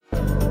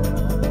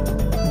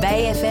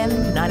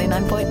BayFM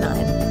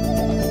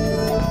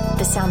 99.9.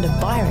 The sound of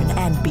Byron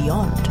and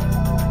beyond.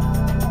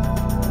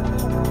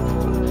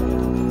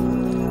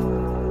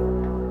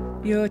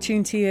 You're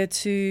tuned here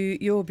to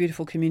your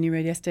beautiful community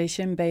radio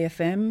station,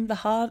 BayFM, the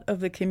heart of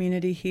the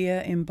community here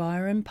in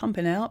Byron,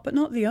 pumping out, but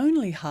not the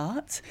only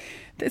heart.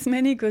 There's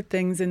many good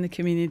things in the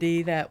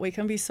community that we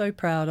can be so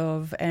proud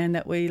of and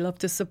that we love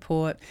to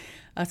support,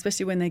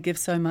 especially when they give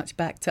so much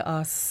back to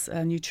us,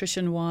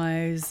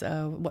 nutrition-wise,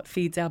 what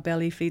feeds our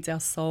belly, feeds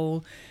our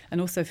soul, and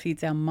also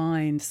feeds our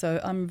mind.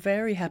 So I'm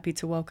very happy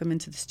to welcome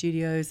into the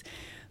studios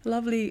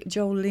lovely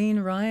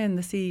Jolene Ryan,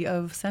 the CEO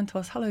of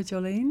Santos. Hello,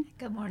 Jolene.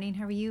 Good morning.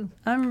 How are you?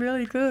 I'm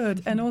really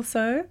good. And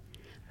also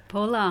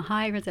Paula.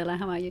 Hi, Rosella.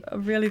 How are you?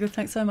 Really good.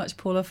 Thanks so much,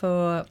 Paula,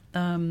 for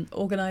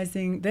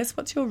organising this.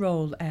 What's your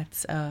role at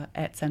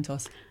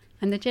Santos?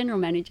 I'm the General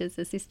Manager's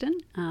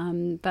assistant,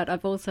 but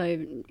I've also,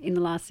 in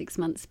the last 6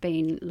 months,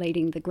 been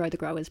leading the Grow the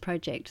Growers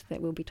project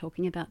that we'll be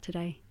talking about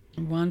today.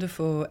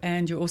 Wonderful.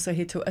 And you're also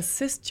here to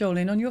assist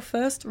Jolene on your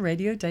first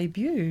radio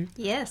debut.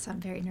 Yes,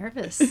 I'm very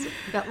nervous.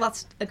 We've got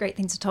lots of great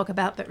things to talk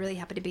about, but really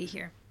happy to be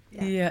here.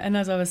 Yeah, and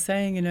as I was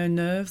saying,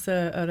 nerves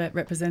are that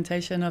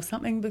representation of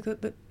something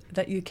but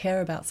that you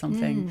care about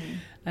something.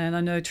 And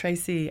I know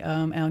Tracy,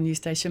 our new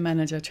station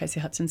manager,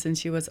 Tracy Hutchinson,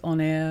 she was on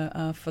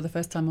air for the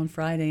first time on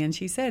Friday, and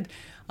she said,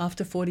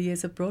 after 40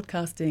 years of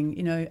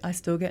broadcasting, I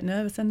still get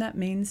nervous, and that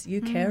means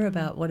you care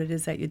about what it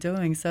is that you're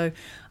doing. So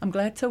I'm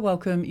glad to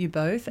welcome you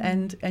both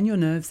and your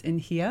nerves in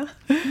here.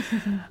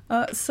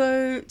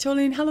 So,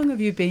 Jolene, how long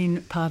have you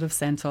been part of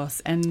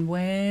Santos, and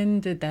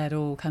when did that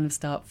all kind of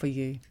start for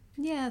you?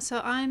 Yeah, so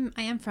I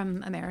am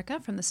from America,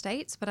 from the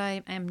States, but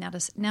I am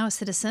now a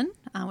citizen,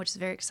 which is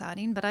very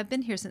exciting. But I've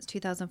been here since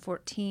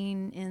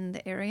 2014 in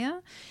the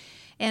area,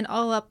 and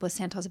all up with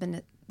Santos, I've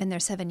been there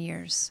 7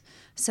 years.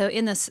 So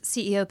in the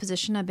CEO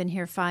position, I've been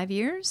here 5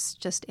 years,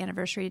 just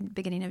anniversary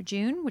beginning of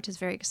June, which is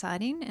very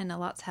exciting, and a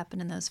lot's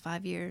happened in those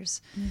 5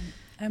 years.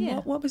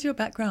 And what was your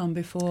background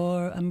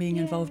before being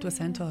involved with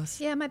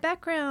Santos? Yeah, my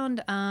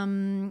background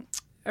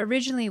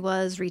originally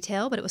was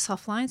retail, but it was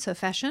softline, so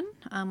fashion,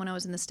 when I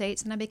was in the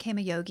States. And I became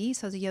a yogi,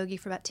 so I was a yogi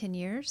for about 10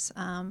 years.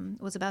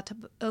 Was about to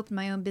open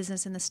my own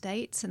business in the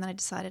States, and then I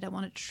decided I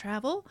wanted to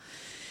travel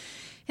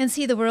and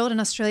see the world.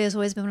 And Australia has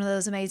always been one of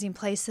those amazing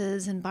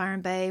places, and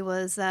Byron Bay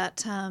was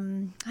that,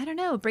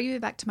 bring me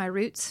back to my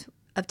roots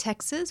of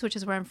Texas, which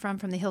is where I'm from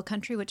the hill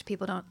country, which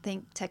people don't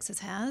think Texas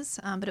has.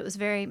 But it was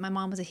my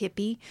mom was a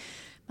hippie.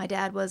 My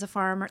dad was a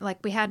farmer.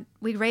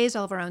 We raised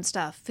all of our own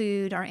stuff,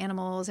 food, our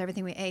animals,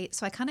 everything we ate.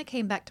 So I kind of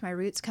came back to my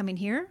roots coming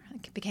here. I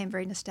became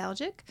very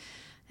nostalgic.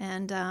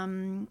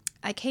 And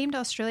I came to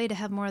Australia to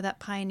have more of that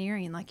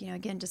pioneering,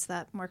 again, just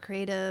that more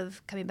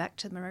creative, coming back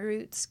to my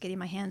roots, getting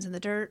my hands in the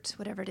dirt,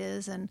 whatever it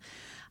is. And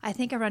I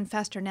think I run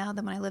faster now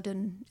than when I lived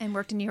and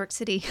worked in New York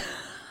City.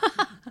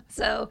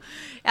 So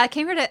I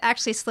came here to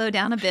actually slow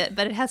down a bit,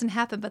 but it hasn't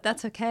happened, but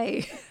that's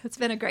okay. It's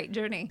been a great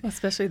journey.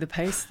 Especially the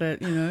pace that,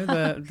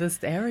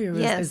 this area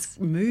is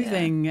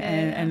moving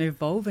and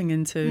evolving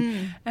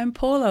into. And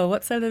Paula,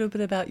 what's a little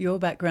bit about your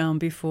background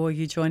before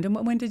you joined?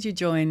 And when did you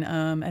join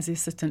as the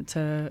assistant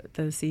to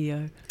the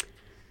CEO?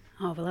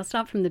 Oh, well, I'll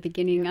start from the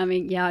beginning.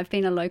 I've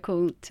been a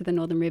local to the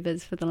Northern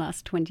Rivers for the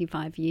last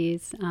 25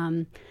 years.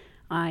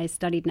 I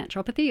studied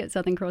naturopathy at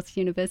Southern Cross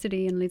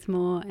University in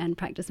Lismore and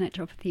practiced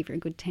naturopathy for a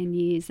good 10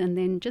 years, and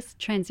then just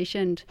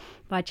transitioned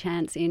by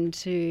chance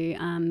into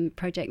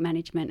project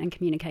management and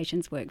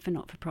communications work for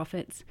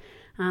not-for-profits.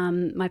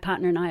 My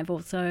partner and I have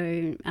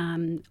also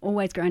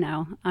always grown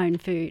our own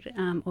food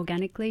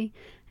organically,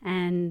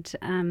 and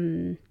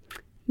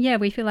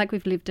we feel like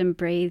we've lived and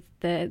breathed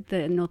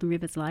the Northern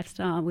Rivers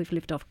lifestyle. We've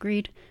lived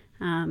off-grid.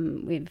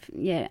 We've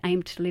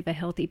aimed to live a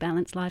healthy,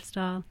 balanced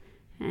lifestyle.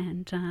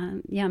 And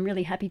I'm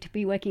really happy to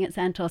be working at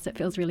Santos. It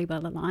feels really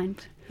well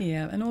aligned.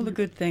 Yeah, and all the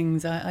good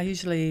things. I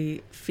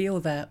usually feel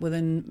that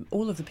within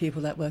all of the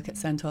people that work at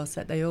Santos,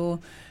 that they all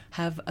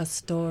have a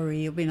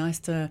story. It would be nice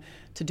to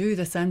do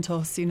the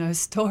Santos,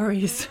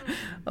 stories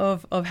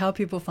of how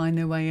people find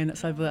their way in.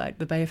 It's like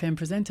the BayFM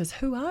presenters.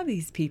 Who are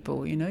these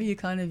people?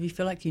 You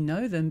feel like you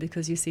know them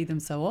because you see them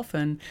so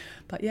often.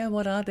 But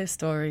what are their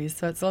stories?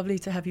 So it's lovely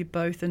to have you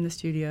both in the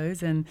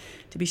studios and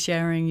to be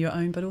sharing your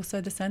own, but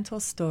also the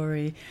Santos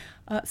story.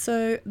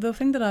 So the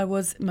thing that I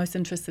was most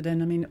interested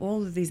in,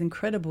 all of these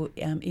incredible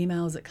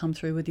emails that come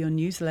through with your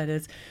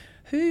newsletters.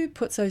 Who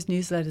puts those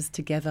newsletters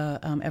together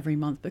every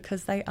month?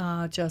 Because they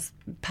are just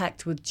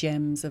packed with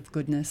gems of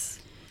goodness.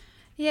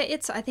 Yeah,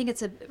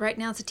 right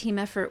now it's a team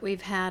effort.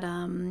 We've had,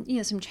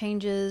 some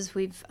changes.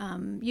 We've,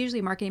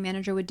 usually marketing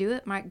manager would do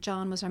it. Mike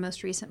John was our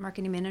most recent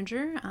marketing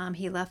manager.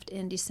 He left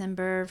in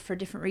December for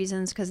different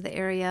reasons because of the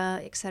area,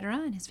 et cetera,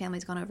 and his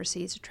family's gone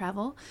overseas to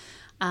travel.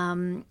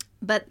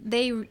 But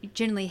they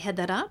generally head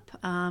that up.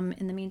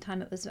 In the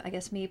meantime, it was, I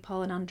guess, me,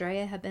 Paula, and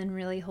Andrea have been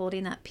really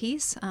holding that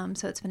piece.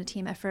 So it's been a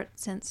team effort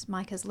since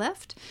Mike has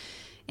left.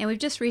 And we've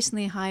just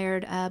recently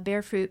hired a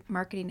Bear Fruit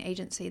marketing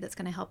agency that's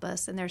going to help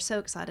us, and they're so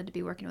excited to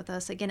be working with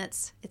us. Again,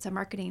 it's a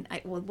marketing,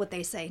 well, what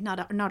they say,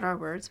 not our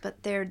words,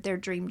 but their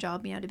dream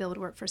job, to be able to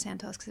work for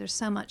Santos, because there's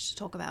so much to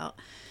talk about,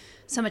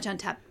 so much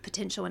untapped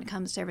potential when it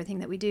comes to everything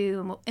that we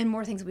do, and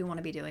more things we want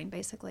to be doing,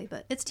 basically.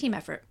 But it's team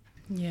effort.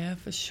 Yeah,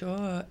 for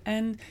sure.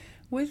 And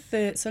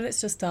so let's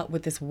just start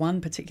with this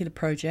one particular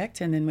project,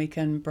 and then we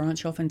can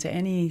branch off into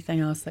anything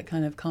else that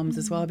kind of comes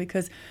as well,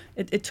 because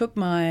it took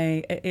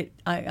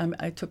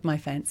I took my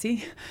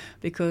fancy,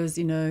 because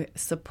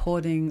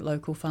supporting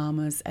local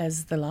farmers,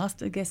 as the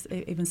last, I guess,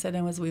 even said,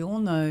 and as we all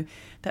know,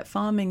 that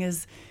farming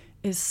is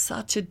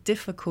such a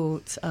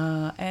difficult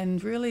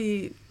and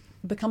really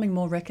becoming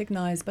more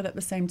recognised, but at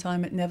the same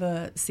time it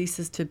never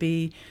ceases to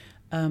be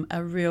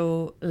a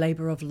real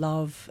labour of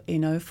love,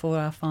 for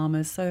our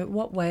farmers. So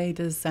what way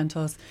does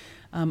Santos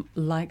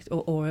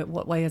or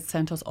what way is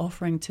Santos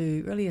offering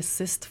to really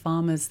assist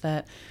farmers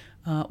that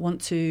want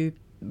to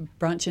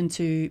branch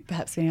into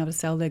perhaps being able to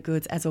sell their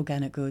goods as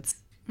organic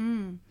goods?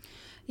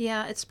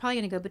 Yeah, it's probably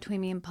going to go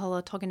between me and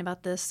Paula talking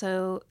about this.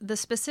 So the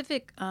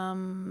specific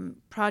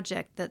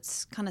project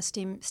that's kind of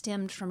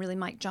stemmed from really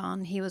Mike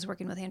John, he was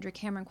working with Andrew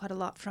Cameron quite a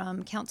lot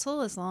from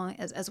council, as well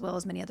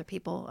as many other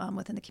people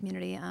within the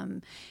community.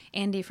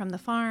 Andy from the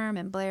farm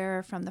and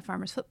Blair from the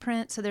Farmer's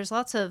Footprint. So there's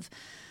lots of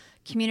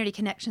community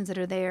connections that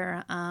are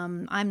there.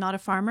 I'm not a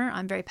farmer.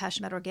 I'm very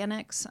passionate about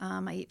organics.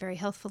 I eat very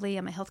healthfully.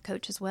 I'm a health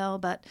coach as well.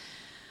 But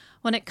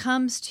when it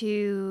comes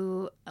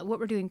to what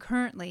we're doing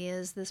currently,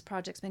 is this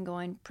project's been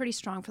going pretty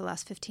strong for the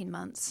last 15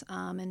 months,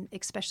 and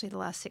especially the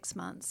last 6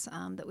 months,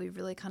 that we've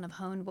really kind of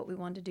honed what we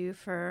wanted to do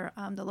for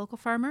the local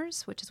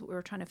farmers, which is what we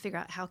were trying to figure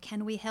out, how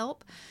can we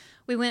help.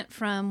 We went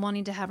from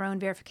wanting to have our own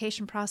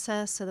verification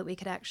process so that we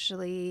could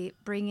actually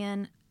bring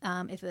in,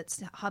 if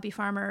it's hobby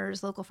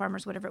farmers, local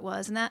farmers, whatever it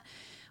was, and that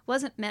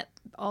wasn't met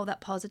all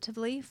that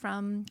positively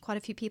from quite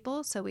a few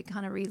people. So we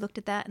kind of re-looked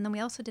at that. And then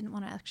we also didn't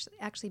want to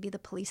actually be the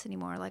police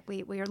anymore. Like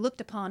we are looked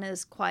upon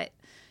as quite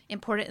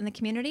important in the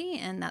community.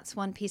 And that's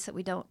one piece that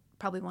we don't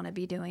probably want to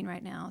be doing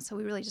right now. So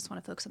we really just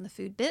want to focus on the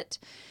food bit.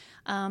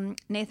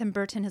 Nathan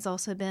Burton has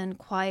also been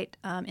quite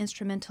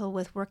instrumental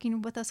with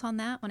working with us on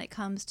that when it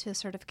comes to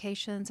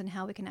certifications and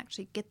how we can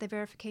actually get the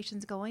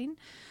verifications going.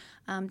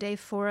 Dave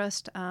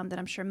Forrest, that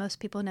I'm sure most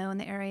people know in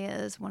the area,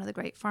 is one of the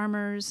great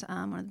farmers,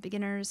 one of the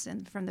beginners,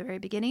 and from the very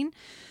beginning.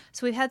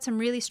 So we've had some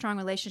really strong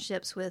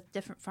relationships with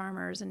different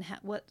farmers and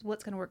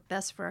what's going to work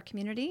best for our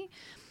community.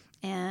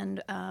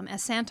 And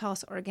as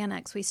Santos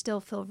Organics, we still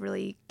feel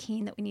really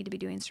keen that we need to be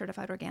doing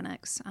certified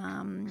organics,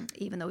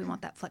 even though we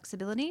want that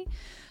flexibility.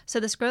 So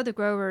this Grow the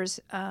Growers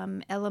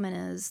element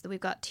is that we've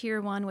got Tier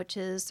 1, which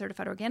is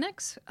certified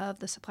organics of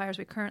the suppliers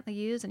we currently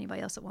use,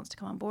 anybody else that wants to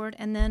come on board.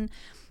 And then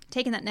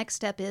taking that next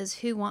step is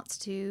who wants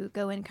to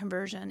go in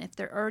conversion, if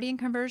they're already in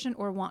conversion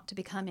or want to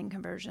become in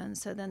conversion.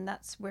 So then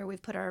that's where we've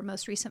put our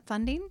most recent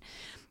funding,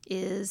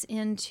 is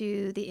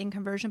into the in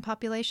conversion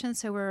population.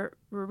 So we're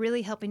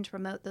really helping to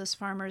promote those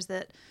farmers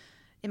that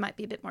it might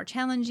be a bit more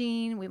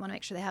challenging. We want to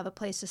make sure they have a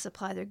place to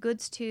supply their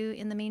goods to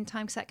in the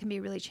meantime, because that can be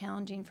really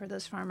challenging for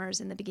those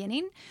farmers in the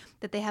beginning,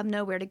 that they have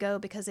nowhere to go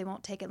because they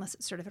won't take it unless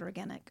it's certified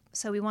organic.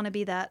 So we want to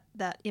be that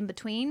in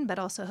between, but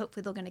also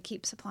hopefully they're going to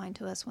keep supplying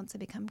to us once they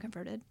become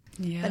converted.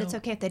 Yeah. But it's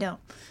okay if they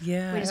don't.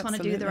 Yeah, we just want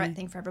to do the right absolutely.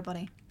 thing for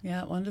everybody.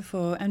 Yeah,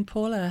 wonderful. And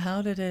Paula,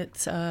 how did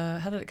it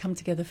come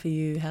together for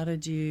you? How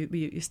did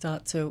you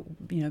start to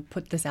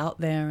put this out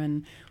there,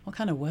 and what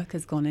kind of work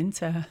has gone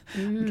into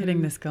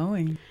getting this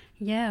going?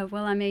 Yeah,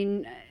 well, I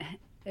mean,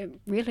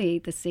 really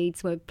the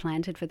seeds were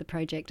planted for the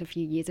project a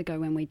few years ago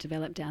when we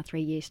developed our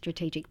 3-year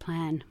strategic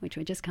plan, which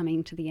we're just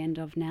coming to the end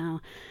of now.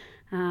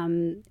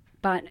 And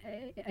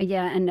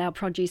our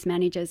produce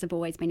managers have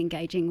always been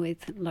engaging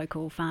with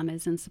local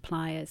farmers and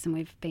suppliers, and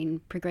we've been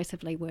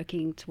progressively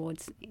working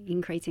towards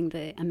increasing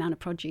the amount of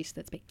produce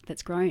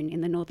that's grown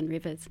in the Northern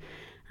Rivers.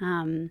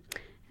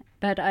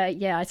 But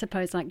I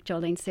suppose, like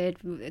Jolene said,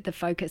 the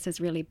focus has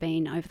really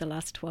been over the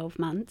last 12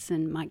 months,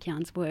 and Mike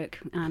Yarn's work,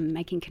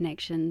 making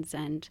connections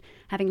and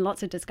having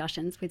lots of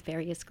discussions with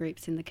various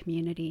groups in the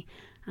community.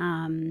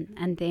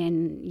 And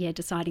then,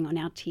 deciding on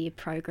our tier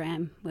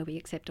program where we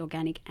accept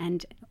organic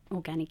and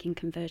organic in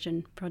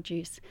conversion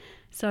produce.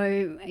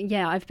 So,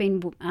 I've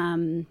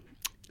been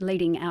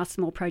leading our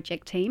small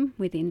project team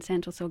within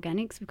Santos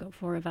Organics. We've got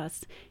 4 of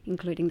us,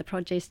 including the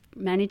project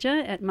manager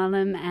at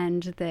Mullum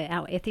and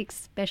our ethics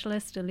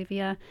specialist,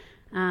 Olivia,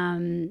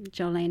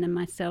 Jolene and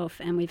myself,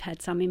 and we've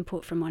had some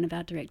input from one of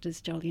our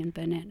directors, Jolene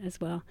Burnett, as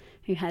well,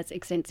 who has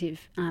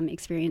extensive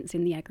experience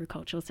in the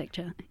agricultural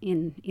sector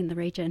in the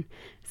region.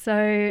 So,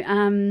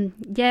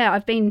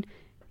 I've been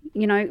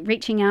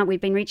reaching out.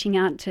 We've been reaching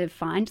out to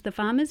find the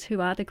farmers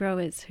who are the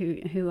growers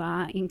who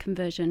are in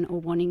conversion or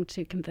wanting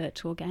to convert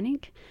to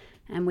organic.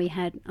 And we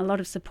had a lot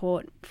of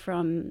support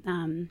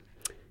from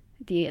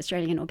the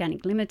Australian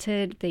Organic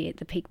Limited, the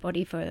peak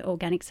body for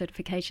organic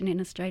certification in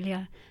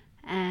Australia,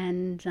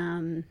 and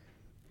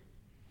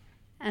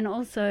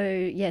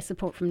also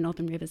support from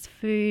Northern Rivers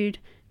Food.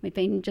 We've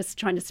been just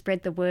trying to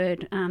spread the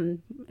word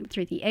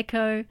through the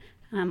Echo,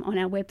 on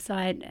our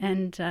website.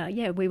 And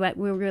we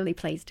were really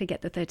pleased to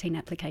get the 13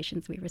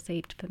 applications we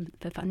received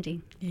for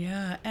funding.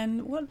 Yeah,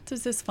 and what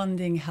does this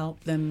funding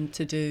help them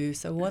to do?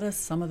 So what are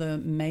some of the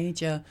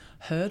major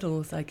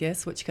hurdles, I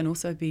guess, which can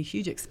also be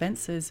huge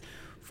expenses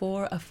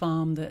for a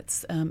farm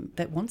that's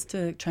that wants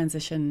to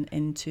transition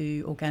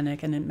into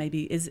organic, and it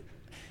maybe it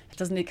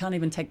can't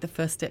even take the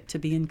first step to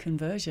be in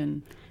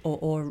conversion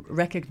or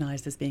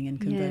recognised as being in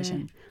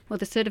conversion? Yeah. Well,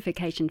 the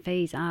certification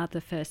fees are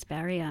the first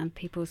barrier, and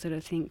people sort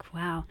of think,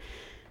 wow,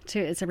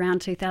 it's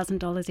around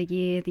 $2,000 a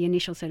year. The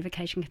initial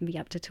certification can be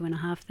up to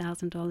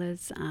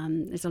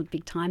 $2,500. There's a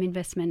big time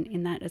investment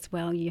in that as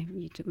well.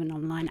 You do an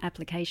online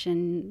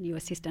application, you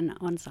assist an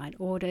on-site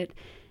audit.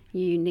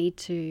 You need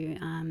to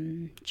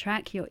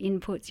track your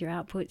inputs, your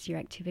outputs, your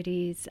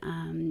activities.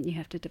 You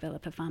have to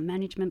develop a farm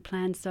management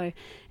plan. So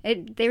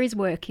there is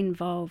work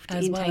involved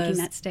in taking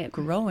that step.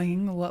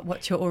 Growing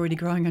what you're already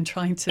growing and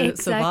trying to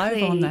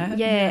survive on that.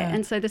 Yeah,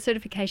 and so the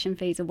certification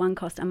fees are one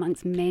cost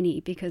amongst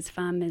many, because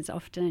farmers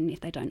often, if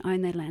they don't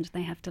own their land,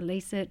 they have to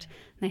lease it.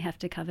 They have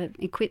to cover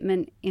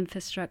equipment,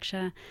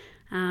 infrastructure,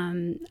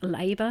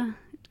 labour,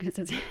 because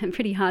it's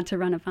pretty hard to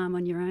run a farm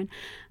on your own.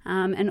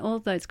 And all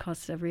those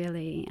costs are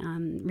really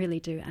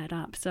do add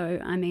up. So,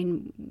 I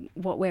mean,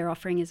 what we're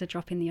offering is a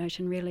drop in the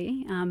ocean,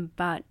 really,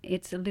 but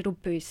it's a little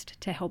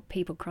boost to help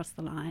people cross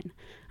the line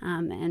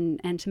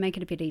and to make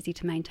it a bit easy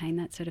to maintain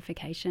that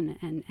certification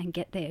and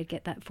get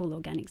that full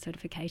organic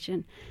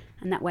certification.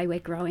 And that way we're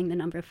growing the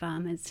number of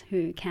farmers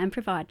who can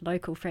provide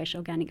local, fresh,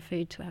 organic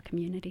food to our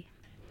community.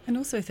 And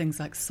also things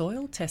like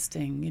soil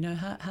testing,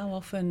 how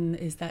often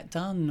is that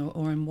done,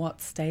 or in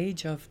what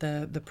stage of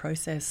the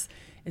process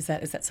is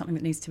that something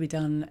that needs to be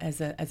done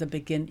as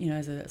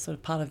a sort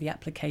of part of the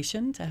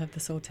application to have the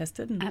soil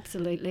tested?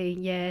 Absolutely,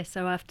 yeah.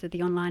 So after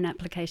the online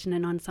application,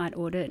 an on-site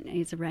audit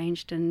is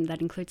arranged, and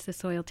that includes the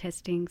soil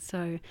testing.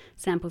 So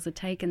samples are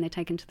taken, they're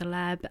taken to the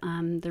lab,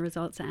 the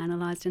results are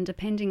analysed, and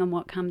depending on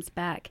what comes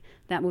back,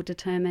 that will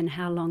determine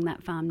how long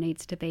that farm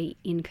needs to be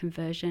in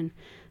conversion.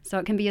 So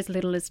it can be as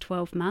little as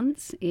 12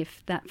 months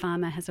if that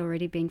farmer has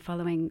already been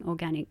following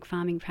organic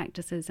farming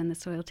practices and the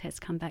soil tests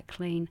come back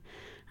clean,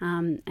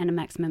 and a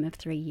maximum of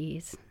 3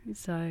 years.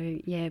 So,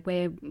 yeah,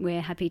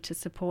 we're happy to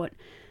support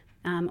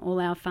all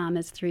our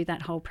farmers through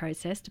that whole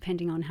process,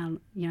 depending on how,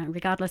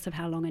 regardless of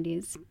how long it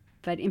is.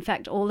 But in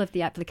fact, all of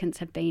the applicants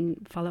have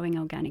been following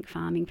organic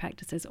farming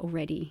practices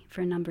already for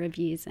a number of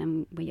years,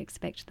 and we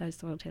expect those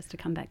soil tests to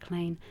come back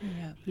clean.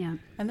 Yeah.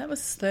 And that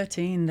was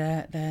 13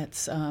 that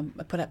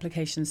put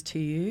applications to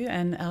you.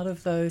 And out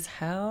of those,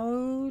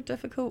 how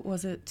difficult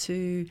was it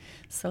to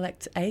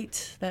select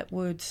 8 that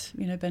would,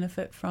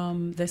 benefit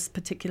from this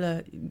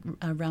particular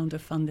round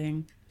of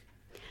funding?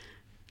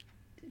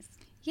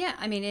 Yeah,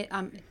 I mean,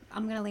 I'm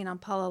going to lean on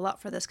Paula a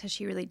lot for this, because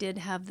she really did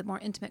have the more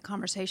intimate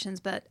conversations,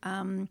 but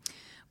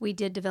we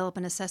did develop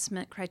an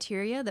assessment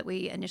criteria that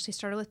we initially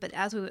started with, but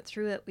as we went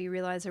through it, we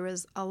realized there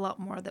was a lot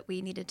more that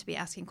we needed to be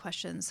asking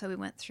questions. So we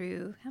went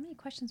through, how many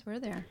questions were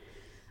there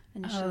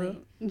initially?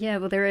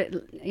 Well, there are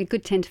a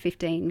good 10 to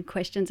 15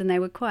 questions, and they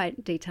were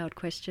quite detailed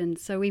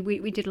questions. So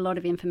we did a lot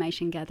of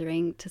information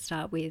gathering to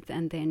start with,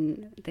 and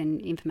then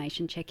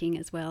information checking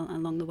as well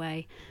along the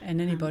way.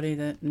 And anybody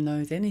that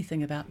knows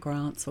anything about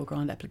grants or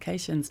grant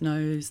applications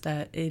knows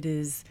that it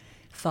is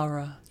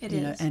thorough,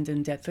 and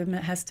in depth. And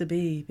it has to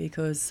be,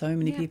 because so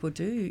many people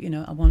do,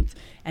 want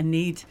and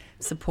need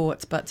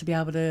support, but to be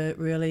able to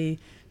really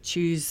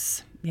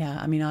choose. Yeah,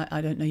 I mean,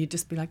 I don't know. You'd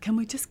just be like, can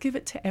we just give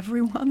it to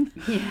everyone?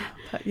 Yeah.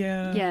 But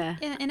Yeah,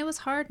 and it was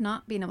hard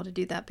not being able to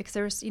do that, because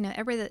there was,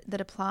 everybody that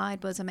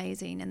applied was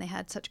amazing, and they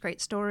had such great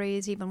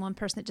stories. Even one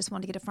person that just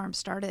wanted to get a farm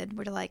started.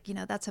 We're like,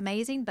 that's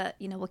amazing, but,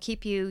 we'll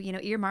keep you,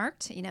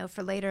 earmarked,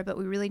 for later. But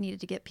we really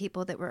needed to get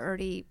people that were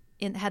already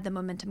had the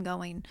momentum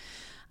going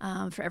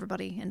for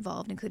everybody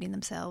involved, including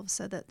themselves,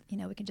 so that,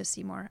 we can just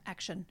see more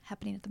action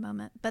happening at the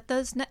moment. But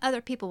those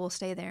other people will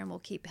stay there, and we'll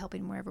keep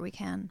helping wherever we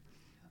can.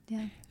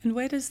 Yeah. And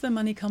where does the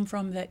money come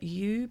from that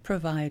you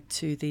provide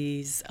to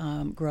these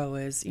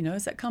growers?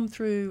 Does that come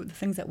through the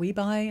things that we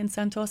buy in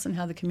Santos and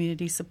how the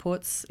community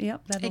supports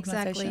that organisation?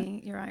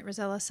 Exactly. You're right,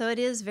 Rosella. So it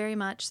is very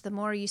much the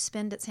more you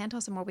spend at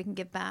Santos, the more we can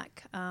give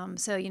back.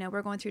 So,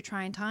 we're going through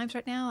trying times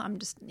right now. I'm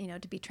just,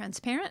 to be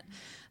transparent.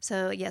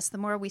 So, yes, the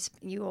more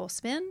you all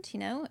spend,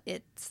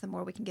 it's the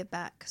more we can give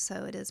back.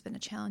 So it has been a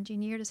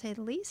challenging year, to say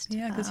the least.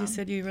 Yeah, because you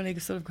said you really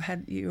sort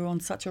of you were on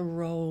such a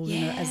roll,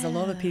 as a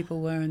lot of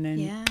people were, and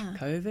then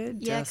COVID.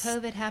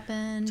 COVID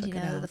happened,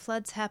 the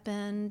floods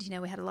happened,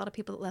 we had a lot of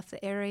people that left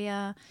the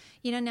area.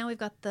 Now we've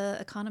got the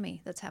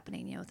economy that's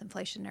happening, with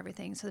inflation and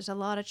everything. So there's a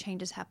lot of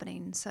changes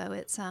happening. So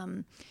it's,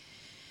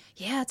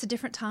 it's a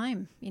different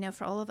time,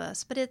 for all of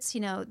us. But it's,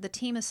 the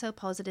team is so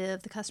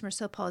positive, the customer's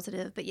so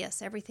positive. But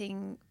yes,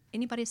 everything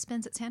anybody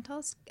spends at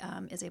Santos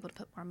is able to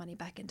put more money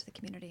back into the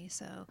community.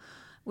 So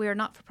we are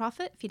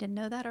not-for-profit, if you didn't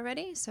know that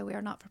already. So we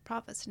are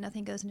not-for-profit, so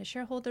nothing goes into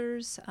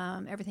shareholders.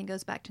 Everything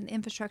goes back to the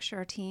infrastructure,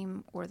 our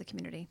team, or the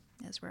community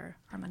is where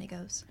our money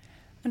goes.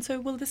 And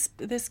so will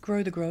this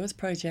Grow the Growers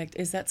project,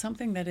 is that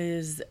something that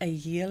is a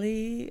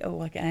yearly or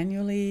like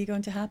annually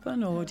going to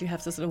happen, or do you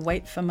have to sort of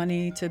wait for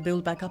money to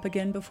build back up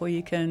again before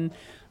you can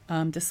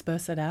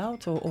disperse it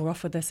out or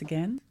offer this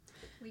again?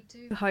 We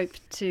do hope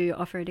to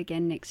offer it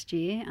again next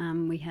year.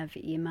 We have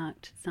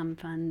earmarked some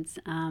funds,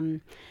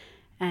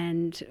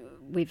 and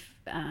we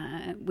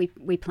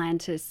plan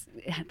to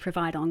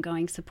provide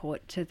ongoing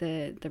support to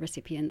the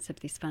recipients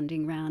of this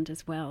funding round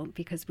as well,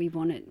 because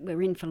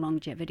we're in for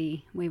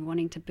longevity. We're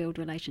wanting to build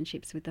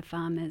relationships with the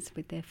farmers,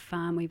 with their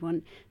farm. We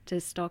want to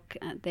stock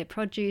their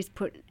produce,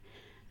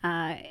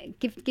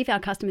 give our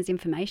customers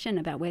information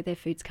about where their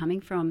food's coming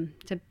from,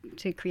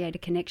 to create a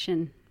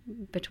connection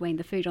between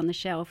the food on the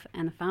shelf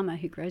and the farmer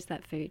who grows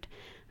that food.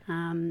 We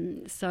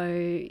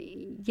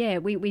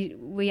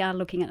are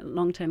looking at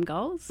long-term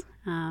goals,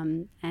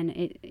 and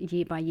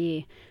year by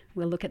year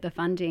we'll look at the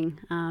funding.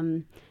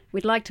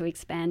 We'd like to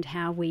expand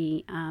how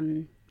we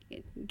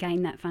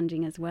gain that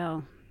funding as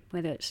well,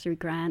 whether it's through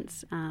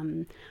grants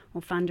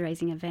or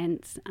fundraising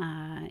events.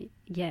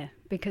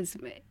 Because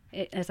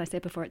as I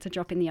said before, it's a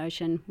drop in the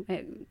ocean.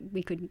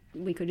 We could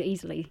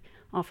easily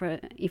offer,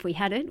 if we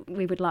had it,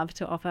 we would love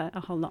to offer a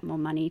whole lot more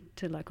money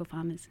to local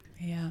farmers.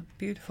 Yeah,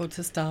 beautiful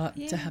to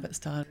have it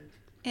start.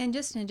 And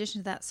just in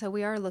addition to that, so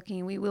we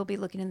will be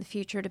looking in the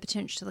future to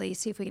potentially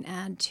see if we can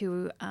add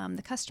to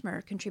the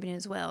customer contributing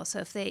as well. So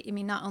if they,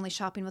 not only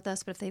shopping with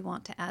us, but if they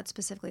want to add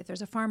specifically, if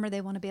there's a farmer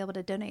they want to be able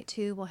to donate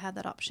to, we'll have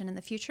that option in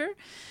the future.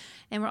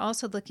 And we're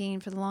also looking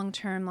for the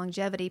long-term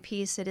longevity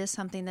piece. It is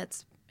something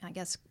that's, I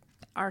guess,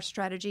 our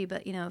strategy,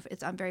 but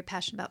I'm very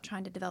passionate about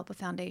trying to develop a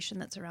foundation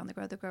that's around the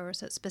Grow the Grower.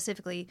 So it's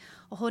specifically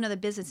a whole other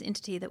business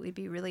entity that we'd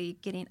be really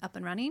getting up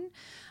and running,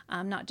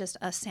 not just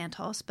us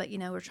Santos, but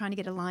we're trying to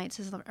get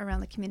alliances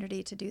around the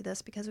community to do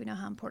this because we know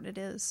how important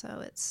it is.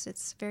 So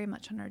it's very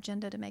much on our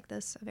agenda to make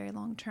this a very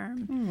long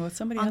term,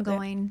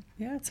 ongoing.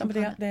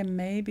 Somebody out there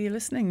may be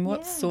listening.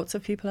 What sorts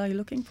of people are you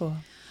looking for?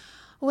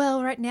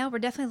 Well, right now we're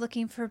definitely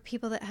looking for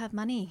people that have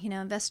money,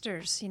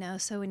 investors,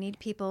 so we need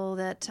people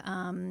that,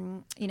 I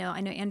know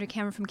Andrew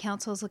Cameron from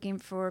Council is looking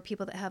for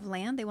people that have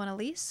land they want to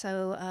lease.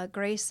 So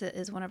Grace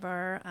is one of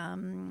our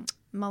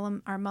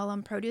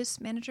Mullum produce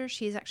manager.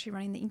 She's actually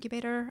running the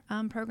incubator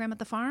program at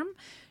the farm.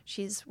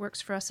 Works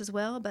for us as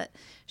well, but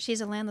she's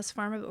a landless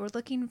farmer, but we're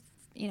looking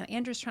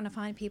Andrew's trying to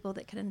find people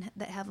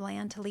that have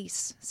land to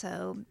lease.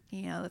 So,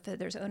 if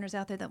there's owners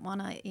out there that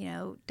want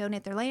to,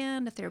 donate their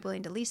land, if they're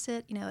willing to lease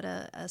it, at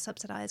a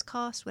subsidized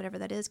cost, whatever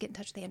that is, get in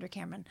touch with Andrew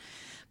Cameron.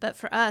 But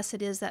for us,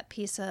 it is that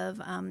piece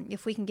of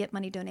if we can get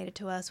money donated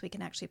to us, we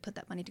can actually put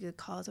that money to good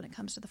cause when it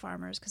comes to the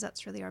farmers, because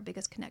that's really our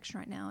biggest connection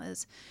right now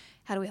is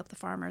how do we help the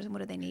farmers and what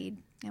do they need?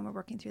 And we're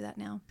working through that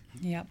now.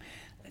 Yeah.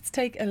 Let's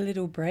take a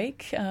little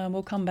break.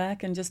 We'll come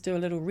back and just do a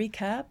little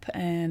recap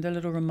and a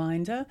little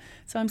reminder.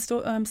 So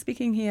I'm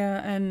speaking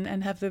here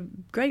and have the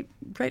great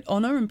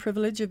honour and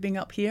privilege of being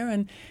up here.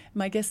 And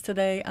my guests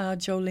today are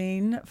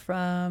Jolene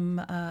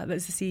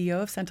that's the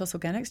CEO of Santos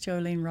Organics,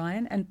 Jolene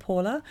Ryan, and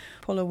Paula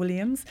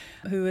Williams,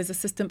 who is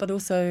assistant but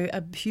also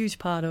a huge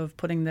part of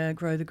putting the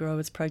Grow the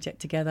Growers project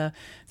together.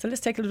 So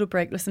let's take a little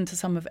break, listen to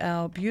some of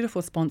our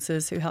beautiful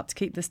sponsors who help to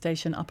keep the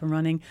station up and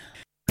running.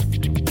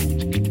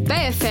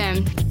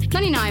 BayFM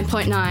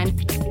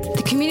 99.9,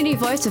 the community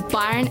voice of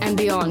Byron and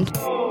beyond,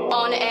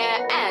 on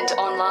air and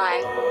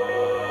online.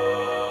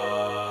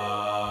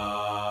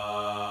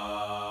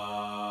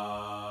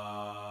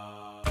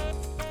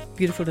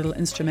 Beautiful little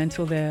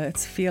instrumental there.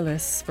 It's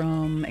Fearless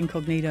from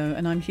Incognito,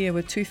 and I'm here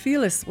with two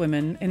fearless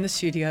women in the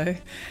studio,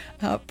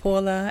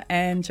 Paula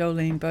and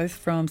Jolene, both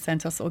from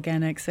Santos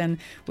Organics, and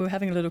we were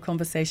having a little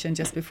conversation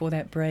just before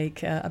that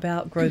break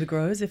about Grow the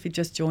Growers. If you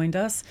just joined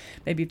us,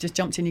 maybe you've just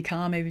jumped in your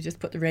car, maybe you just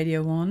put the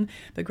radio on,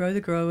 but Grow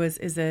the Growers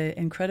is an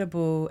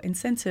incredible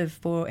incentive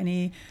for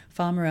any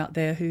farmer out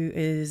there who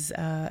is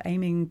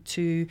aiming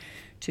to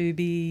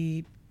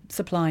be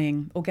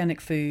supplying organic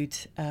food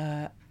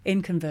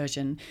in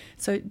conversion.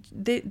 So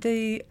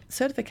the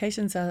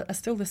certifications are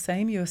still the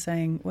same, you were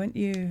saying, weren't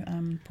you,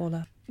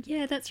 Paula?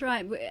 Yeah, that's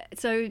right.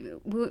 So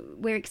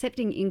we're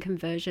accepting in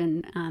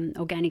conversion,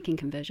 organic in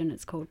conversion,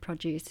 it's called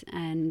produce,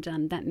 and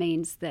that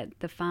means that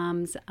the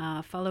farms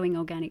are following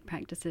organic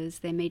practices.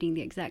 They're meeting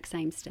the exact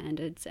same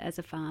standards as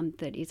a farm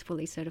that is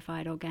fully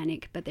certified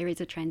organic, but there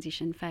is a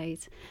transition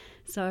phase.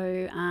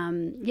 So,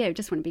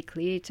 just want to be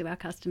clear to our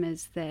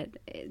customers that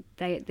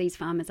these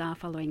farmers are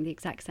following the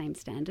exact same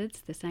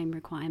standards, the same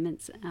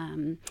requirements,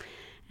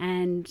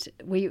 and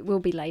we will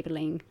be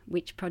labelling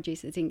which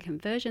produce is in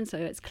conversion, so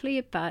it's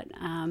clear. But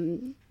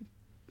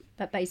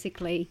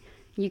basically,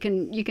 you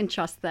can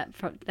trust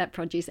that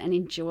produce and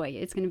enjoy.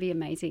 It's going to be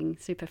amazing,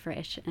 super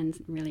fresh, and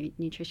really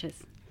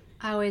nutritious.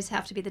 I always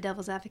have to be the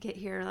devil's advocate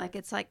here.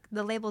 It's like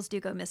the labels do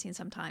go missing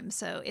sometimes.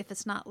 So if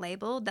it's not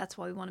labeled, that's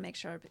why we want to make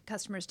sure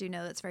customers do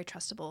know it's very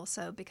trustable.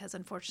 So because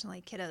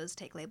unfortunately kiddos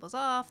take labels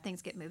off,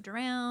 things get moved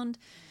around,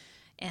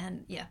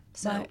 and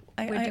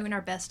we're doing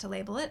our best to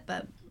label it,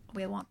 but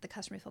we want the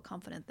customer to feel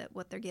confident that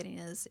what they're getting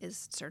is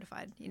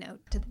certified,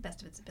 to the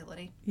best of its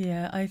ability.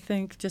 Yeah, I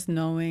think just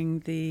knowing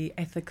the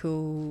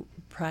ethical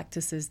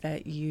practices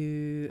that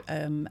you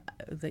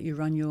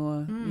run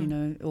your,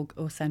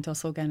 or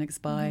Santos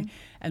Organics by,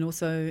 and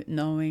also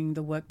knowing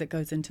the work that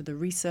goes into the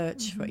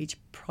research for each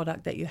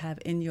product that you have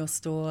in your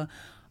store.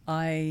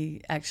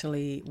 I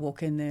actually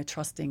walk in there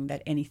trusting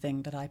that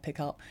anything that I pick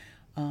up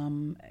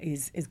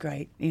is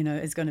great,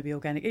 is going to be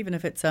organic, even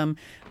if it's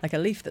like a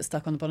leaf that's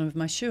stuck on the bottom of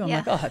my shoe. I'm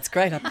like, oh, that's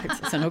great,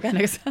 it's an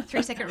organic.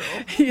 3-second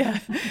rule. Yeah.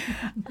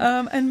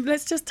 And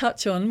let's just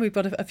touch on, we've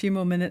got a few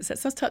more minutes,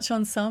 let's just touch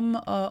on some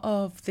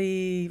of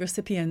the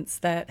recipients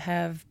that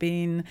have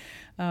been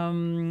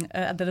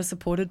that are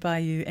supported by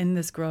you in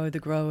this Grow the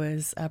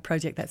Growers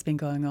project that's been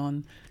going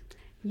on.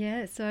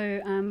 Yeah,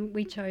 so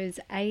we chose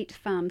 8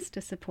 farms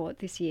to support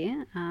this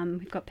year.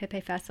 We've got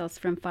Pepe Fassos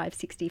from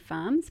 560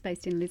 Farms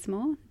based in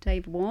Lismore,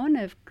 Dave Warren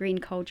of Green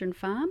Cauldron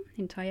Farm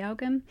in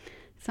Tyalgum,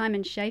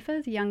 Simon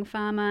Schaefer, the young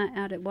farmer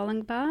out at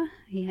Wollongbar.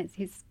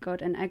 He's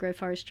got an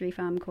agroforestry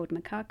farm called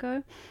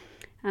Macaco.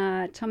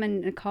 Tom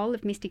and Nicole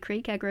of Misty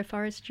Creek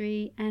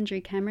Agroforestry,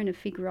 Andrew Cameron of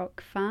Fig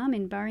Rock Farm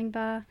in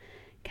Burringbar,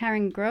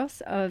 Karen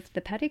Gross of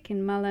The Paddock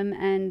in Mullum,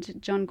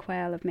 and John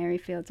Quayle of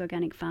Merryfields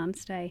Organic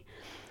Farmstay.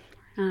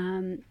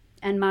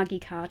 And Margie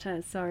Carter,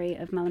 of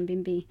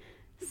Mullumbimby.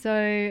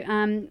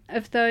 So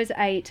of those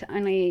 8,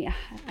 only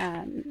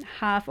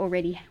half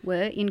already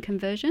were in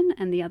conversion,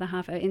 and the other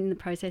half are in the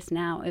process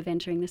now of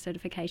entering the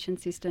certification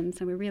system.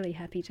 So we're really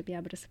happy to be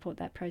able to support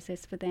that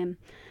process for them.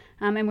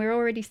 And we're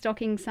already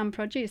stocking some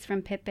produce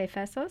from Pepe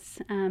Fassos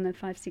of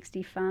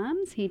 560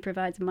 Farms. He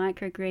provides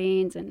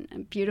microgreens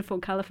and beautiful,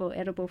 colourful,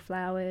 edible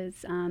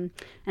flowers, and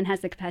has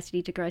the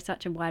capacity to grow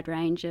such a wide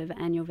range of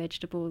annual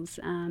vegetables.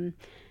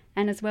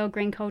 And as well,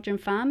 Green Cauldron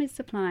Farm is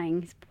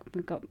supplying.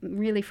 We've got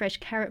really fresh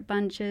carrot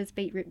bunches,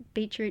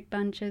 beetroot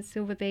bunches,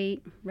 silver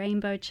beet,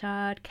 rainbow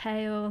chard,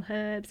 kale,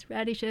 herbs,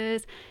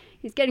 radishes.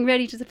 He's getting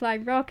ready to supply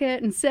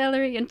rocket and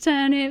celery and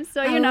turnips.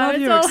 So,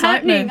 it's all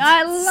happening.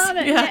 I love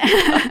it.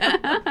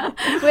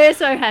 Yeah. We're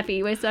so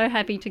happy. We're so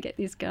happy to get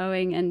this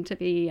going and to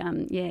be,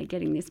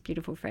 getting this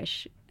beautiful,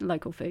 fresh,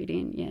 local food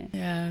in. Yeah.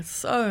 Yeah,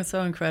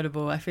 so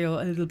incredible. I feel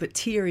a little bit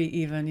teary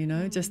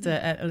even, just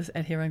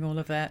at hearing all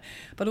of that.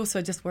 But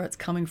also just where it's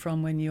coming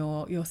from when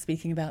you're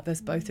speaking about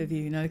this, both of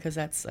you, because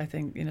that's, I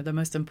think, the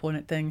most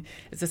important thing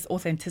is this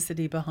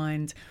authenticity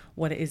behind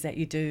what it is that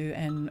you do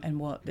and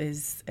what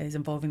is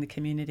involving the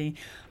community.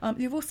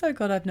 You've also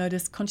got, I've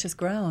noticed, Conscious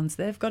Grounds.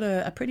 They've got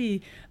a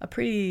pretty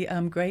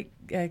great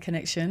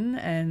connection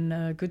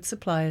and good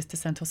suppliers to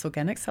Santos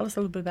Organics. Tell us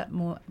a little bit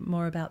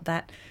more about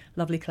that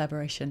lovely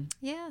collaboration.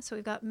 Yeah, so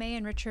we've got May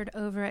and Richard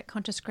over at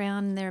Conscious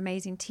Ground and their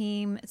amazing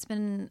team. It's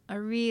been a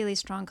really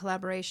strong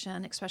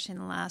collaboration, especially in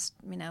the last,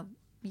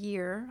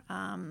 year.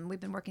 We've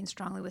been working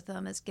strongly with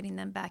them as getting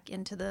them back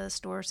into the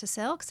stores to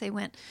sell because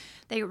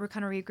they were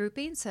kind of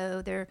regrouping.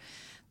 So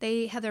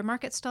they have their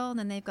market stall, and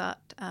then they've got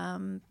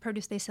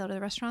produce they sell to the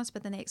restaurants,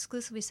 but then they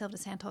exclusively sell to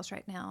Santos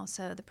right now.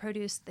 So the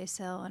produce they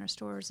sell in our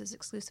stores is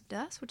exclusive to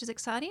us, which is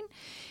exciting.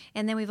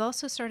 And then we've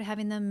also started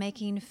having them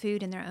making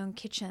food in their own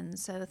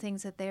kitchens, so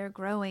things that they're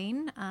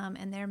growing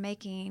and they're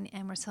making,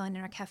 and we're selling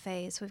in our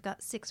cafes. So we've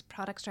got 6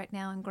 products right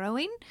now and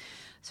growing.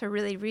 So we're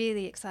really,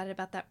 really excited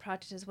about that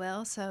project as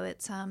well. So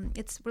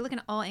we're looking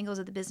at all angles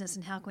of the business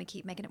and how can we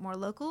keep making it more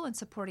local and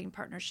supporting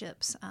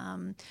partnerships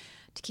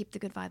to keep the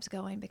good vibes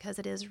going, because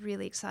it is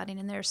really exciting,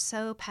 and they're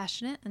so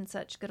passionate and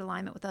such good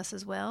alignment with us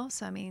as well.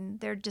 So,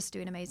 they're just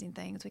doing amazing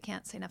things. We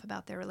can't say enough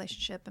about their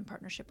relationship and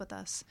partnership with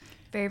us.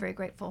 Very, very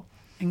grateful.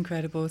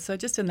 Incredible. So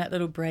just in that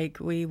little break,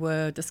 we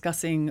were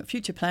discussing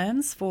future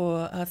plans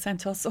for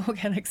Santos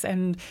Organics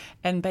and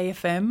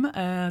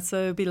BayFM.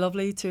 So it'd be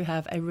lovely to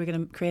have we're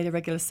going to create a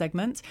regular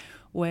segment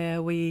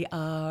where we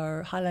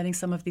are highlighting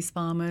some of these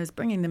farmers,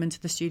 bringing them into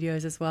the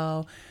studios as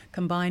well,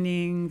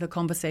 combining the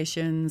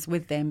conversations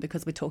with them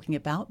because we're talking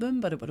about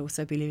them, but it would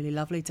also be really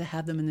lovely to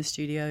have them in the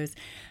studios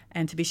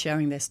and to be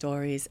sharing their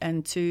stories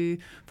and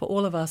for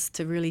all of us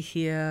to really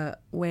hear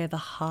where the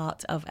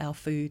heart of our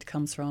food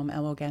comes from,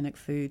 our organic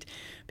food,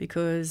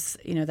 because,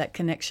 that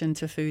connection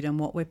to food and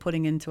what we're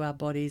putting into our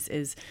bodies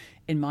is,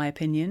 in my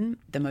opinion,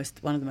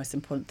 one of the most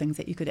important things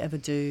that you could ever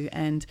do.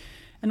 And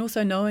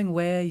also knowing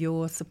where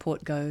your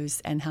support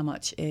goes and how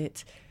much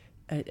it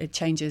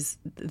changes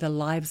the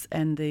lives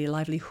and the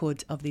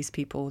livelihood of these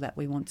people that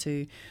we want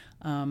to,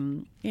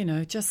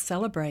 just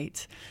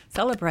celebrate,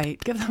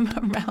 give them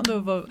a round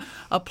of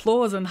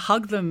applause and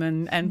hug them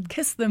and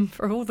kiss them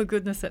for all the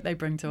goodness that they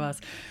bring to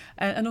us.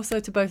 And also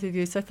to both of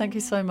you. So thank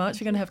you so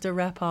much. We're going to have to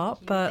wrap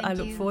up, but I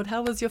look forward.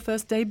 How was your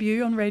first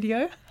debut on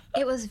radio?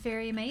 It was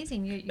very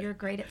amazing. You're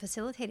great at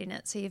facilitating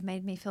it, so you've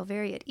made me feel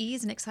very at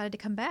ease and excited to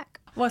come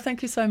back. Well,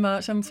 thank you so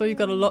much. I'm sure you've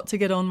got a lot to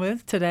get on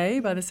with today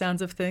by the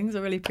sounds of things.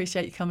 I really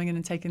appreciate you coming in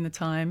and taking the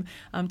time.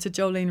 To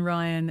Jolene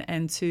Ryan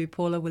and to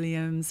Paula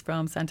Williams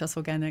from Santos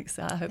Organics,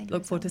 I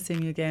look forward to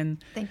seeing you again.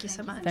 Thank you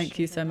so much. Thank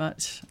you so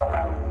much.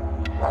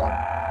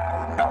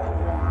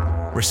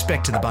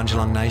 Respect to the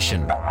Bundjalung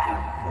Nation.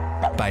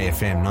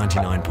 BayFM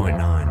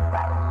 99.9.